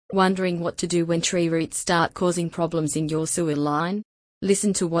Wondering what to do when tree roots start causing problems in your sewer line?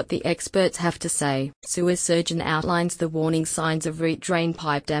 Listen to what the experts have to say. Sewer surgeon outlines the warning signs of root drain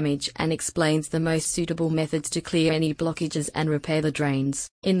pipe damage and explains the most suitable methods to clear any blockages and repair the drains.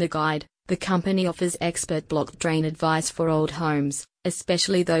 In the guide, the company offers expert block drain advice for old homes,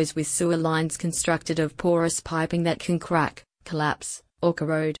 especially those with sewer lines constructed of porous piping that can crack, collapse, or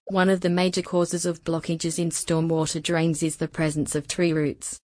corrode. One of the major causes of blockages in stormwater drains is the presence of tree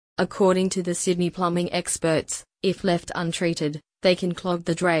roots. According to the Sydney plumbing experts, if left untreated, they can clog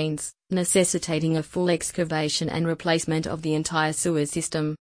the drains, necessitating a full excavation and replacement of the entire sewer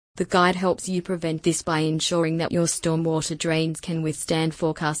system. The guide helps you prevent this by ensuring that your stormwater drains can withstand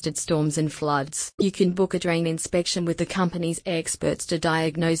forecasted storms and floods. You can book a drain inspection with the company's experts to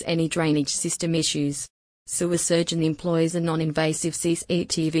diagnose any drainage system issues. Sewer surgeon employs a non-invasive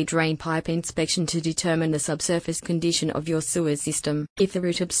CCTV drain pipe inspection to determine the subsurface condition of your sewer system. If the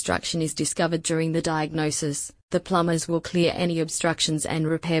root obstruction is discovered during the diagnosis, the plumbers will clear any obstructions and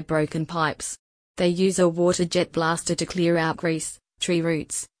repair broken pipes. They use a water jet blaster to clear out grease, tree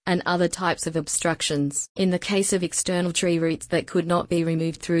roots, and other types of obstructions. In the case of external tree roots that could not be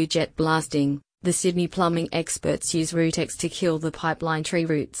removed through jet blasting, the Sydney plumbing experts use Rootex to kill the pipeline tree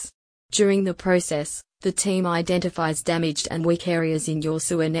roots. During the process, the team identifies damaged and weak areas in your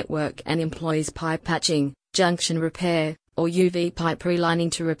sewer network and employs pipe patching, junction repair, or UV pipe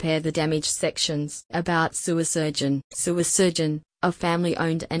relining to repair the damaged sections. About Sewer Surgeon. Sewer Surgeon, a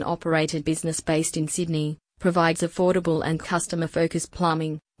family-owned and operated business based in Sydney, provides affordable and customer-focused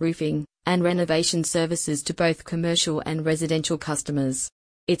plumbing, roofing, and renovation services to both commercial and residential customers.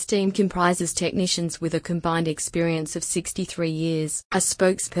 Its team comprises technicians with a combined experience of 63 years. A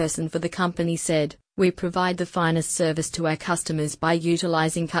spokesperson for the company said, "We provide the finest service to our customers by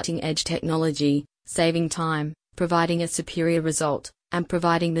utilizing cutting-edge technology, saving time, providing a superior result, and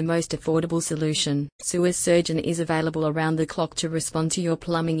providing the most affordable solution." Sewer Surgeon is available around the clock to respond to your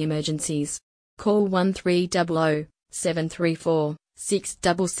plumbing emergencies. Call 1300 734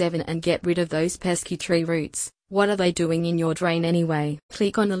 677 and get rid of those pesky tree roots. What are they doing in your drain anyway?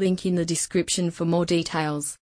 Click on the link in the description for more details.